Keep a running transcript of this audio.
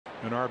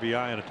an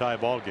RBI in a tie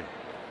ball game.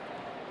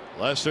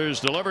 Lester's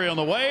delivery on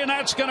the way, and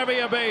that's going to be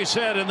a base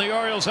hit, and the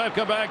Orioles have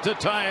come back to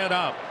tie it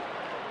up.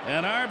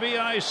 An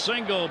RBI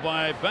single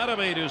by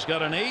Betemit, who's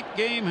got an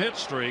 8-game hit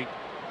streak.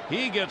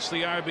 He gets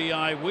the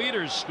RBI.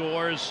 Wieters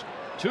scores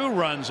 2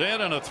 runs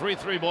in a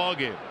 3-3 ball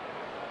game.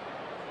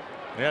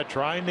 Yeah,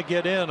 trying to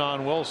get in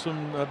on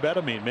Wilson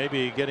Betemit,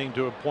 maybe getting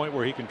to a point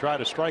where he can try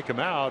to strike him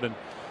out. And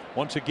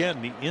once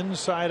again, the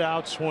inside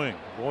out swing.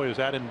 Boy, is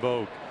that in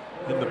vogue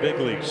in the big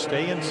leagues.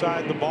 Stay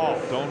inside the ball.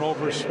 Don't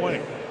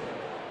overswing.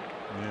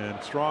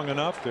 And strong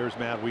enough. There's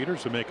Matt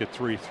Wieters to make it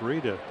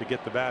 3-3 to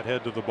get the bat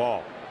head to the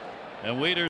ball. And Wieters